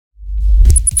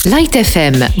Light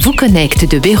FM vous connecte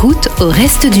de Beyrouth au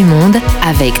reste du monde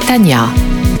avec Tania.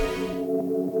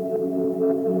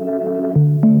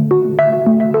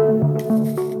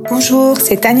 Bonjour,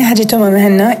 c'est Tania Hadjito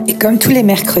Mamahanna et comme tous les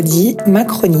mercredis, ma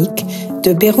chronique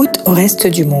de Beyrouth au reste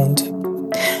du monde.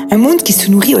 Un monde qui se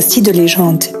nourrit aussi de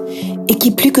légendes et qui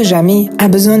plus que jamais a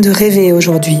besoin de rêver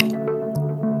aujourd'hui.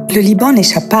 Le Liban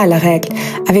n'échappe pas à la règle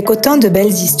avec autant de belles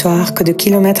histoires que de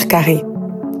kilomètres carrés.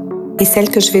 Et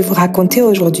celle que je vais vous raconter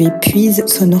aujourd'hui puise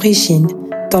son origine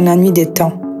dans la nuit des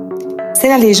temps. C'est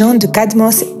la légende de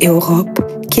Cadmos et Europe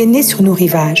qui est née sur nos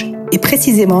rivages, et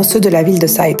précisément ceux de la ville de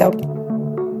Saïda.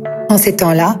 En ces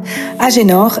temps-là,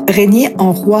 Agénor régnait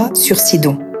en roi sur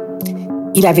Sidon.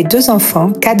 Il avait 2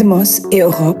 enfants, Cadmos et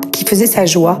Europe, qui faisaient sa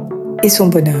joie et son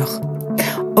bonheur.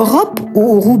 Europe,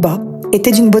 ou Uruba,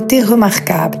 était d'une beauté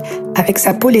remarquable, avec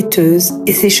sa peau laiteuse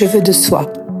et ses cheveux de soie.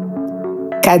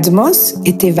 Cadmos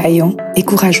était vaillant et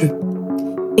courageux.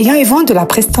 Ayant eu vent de la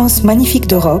prestance magnifique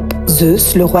d'Europe,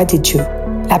 Zeus, le roi des dieux,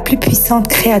 la plus puissante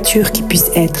créature qui puisse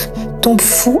être, tombe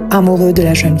fou amoureux de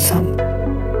la jeune femme.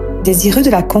 Désireux de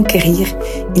la conquérir,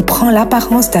 il prend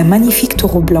l'apparence d'un magnifique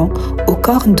taureau blanc aux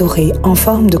cornes dorées en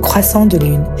forme de croissant de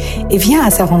lune et vient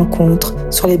à sa rencontre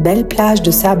sur les belles plages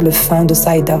de sable fin de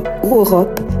Saïda, où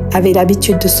Europe avait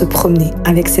l'habitude de se promener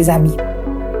avec ses amis.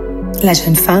 La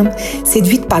jeune femme,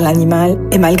 séduite par l'animal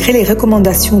et malgré les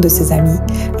recommandations de ses amis,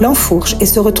 l'enfourche et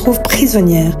se retrouve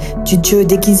prisonnière du dieu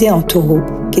déguisé en taureau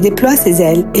qui déploie ses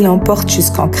ailes et l'emporte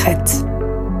jusqu'en Crète.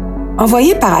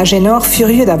 Envoyé par Agénor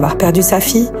furieux d'avoir perdu sa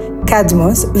fille,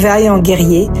 Cadmos, vaillant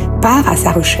guerrier, part à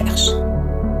sa recherche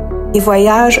et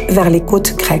voyage vers les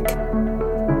côtes grecques.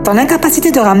 Dans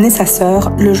l'incapacité de ramener sa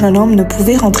sœur, le jeune homme ne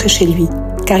pouvait rentrer chez lui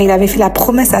car il avait fait la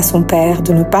promesse à son père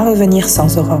de ne pas revenir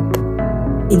sans Europe.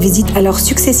 Il visite alors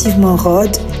successivement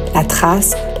Rhodes, la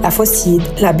Thrace, la Phocide,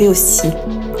 la Béotie.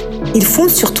 Il fonde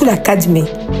surtout la Cadmée,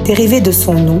 dérivée de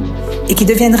son nom, et qui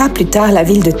deviendra plus tard la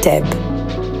ville de Thèbes.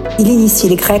 Il initie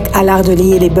les Grecs à l'art de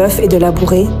lier les bœufs et de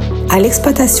labourer, à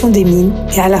l'exploitation des mines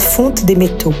et à la fonte des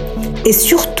métaux. Et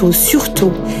surtout,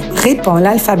 répand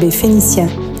l'alphabet phénicien,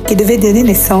 qui devait donner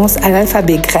naissance à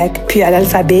l'alphabet grec, puis à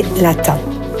l'alphabet latin.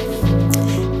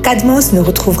 Cadmos ne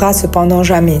retrouvera cependant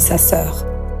jamais sa sœur.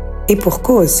 Et pour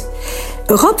cause,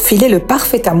 Europe filait le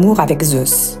parfait amour avec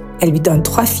Zeus. Elle lui donne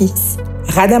 3 fils,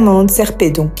 Rhadamante,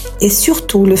 Serpédon et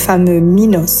surtout le fameux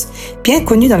Minos, bien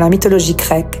connu dans la mythologie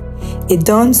grecque, et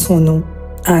donne son nom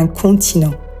à un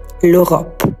continent,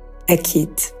 l'Europe,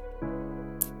 Akite.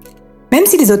 Même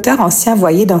si les auteurs anciens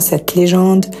voyaient dans cette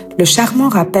légende le charmant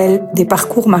rappel des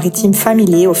parcours maritimes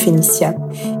familiers aux Phéniciens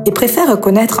et préfèrent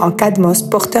reconnaître en Cadmos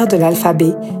porteur de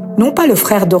l'alphabet non pas le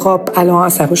frère d'Europe allant à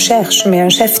sa recherche, mais un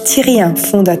chef tyrien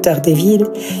fondateur des villes,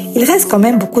 il reste quand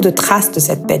même beaucoup de traces de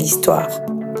cette belle histoire.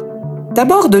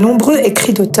 D'abord, de nombreux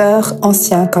écrits d'auteurs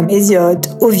anciens comme Hésiode,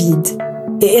 Ovide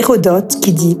et Hérodote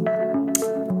qui dit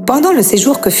 « Pendant le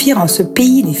séjour que firent en ce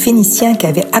pays les Phéniciens qui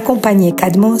avaient accompagné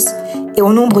Cadmos, et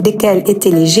au nombre desquels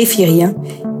étaient les Géphiriens,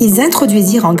 ils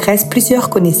introduisirent en Grèce plusieurs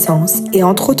connaissances, et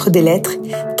entre autres des lettres,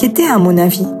 qui étaient, à mon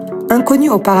avis,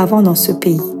 inconnues auparavant dans ce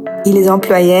pays. Ils les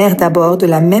employèrent d'abord de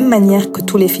la même manière que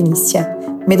tous les Phéniciens,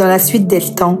 mais dans la suite des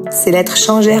temps, ces lettres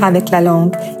changèrent avec la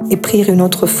langue et prirent une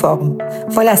autre forme.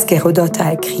 Voilà ce qu'Hérodote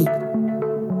a écrit.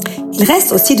 Il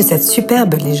reste aussi de cette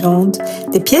superbe légende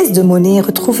des pièces de monnaie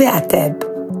retrouvées à Thèbes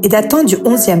et datant du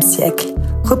XIe siècle,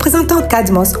 représentant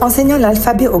Cadmos enseignant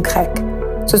l'alphabet aux Grecs.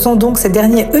 Ce sont donc ces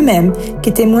derniers eux-mêmes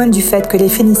qui témoignent du fait que les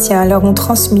Phéniciens leur ont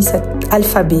transmis cet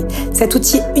alphabet, cet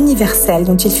outil universel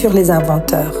dont ils furent les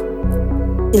inventeurs.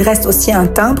 Il reste aussi un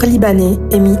timbre libanais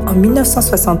émis en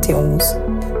 1971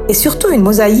 et surtout une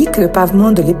mosaïque de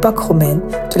pavement de l'époque romaine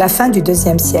de la fin du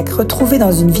IIe siècle retrouvée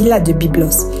dans une villa de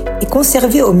Byblos et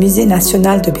conservée au musée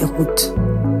national de Beyrouth.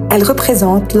 Elle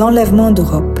représente l'enlèvement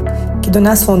d'Europe qui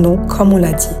donna son nom, comme on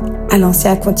l'a dit, à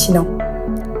l'ancien continent.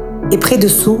 Et près de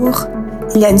Sour,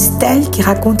 il y a une stèle qui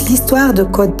raconte l'histoire de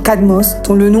Cadmos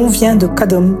dont le nom vient de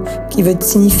Kadom qui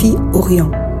signifie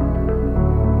Orient.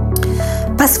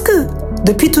 Parce que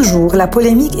depuis toujours, la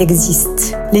polémique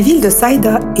existe. Les villes de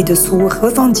Saïda et de Sour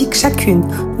revendiquent chacune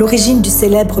l'origine du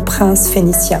célèbre prince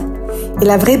phénicien. Et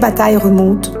la vraie bataille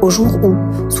remonte au jour où,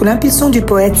 sous l'impulsion du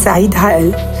poète Saïd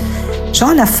Haël,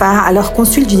 Jean Lafare, alors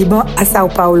consul du Liban à Sao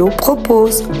Paulo,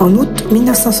 propose en août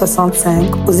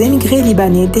 1965 aux émigrés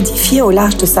libanais d'édifier au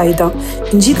large de Saïda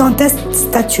une gigantesque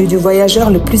statue du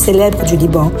voyageur le plus célèbre du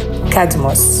Liban,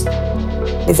 Cadmos.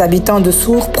 Les habitants de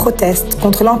Sour protestent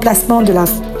contre l'emplacement de la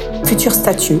future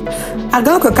statue,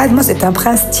 arguant que Cadmos est un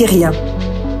prince tyrien.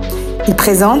 Il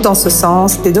présente dans ce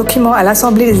sens des documents à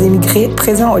l'Assemblée des émigrés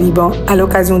présents au Liban à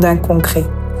l'occasion d'un congrès.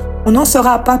 On n'en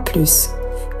saura pas plus,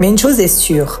 Mais une chose est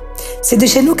sûre, c'est de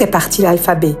chez nous qu'est parti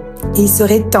l'alphabet. Et il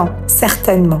serait temps,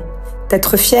 certainement,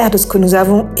 d'être fiers de ce que nous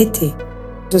avons été,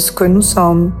 de ce que nous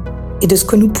sommes et de ce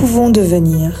que nous pouvons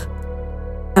devenir.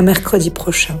 À mercredi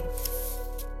prochain.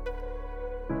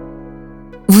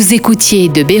 Vous écoutiez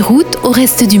De Beyrouth au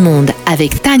reste du monde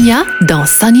avec Tania dans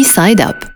Sunny Side Up.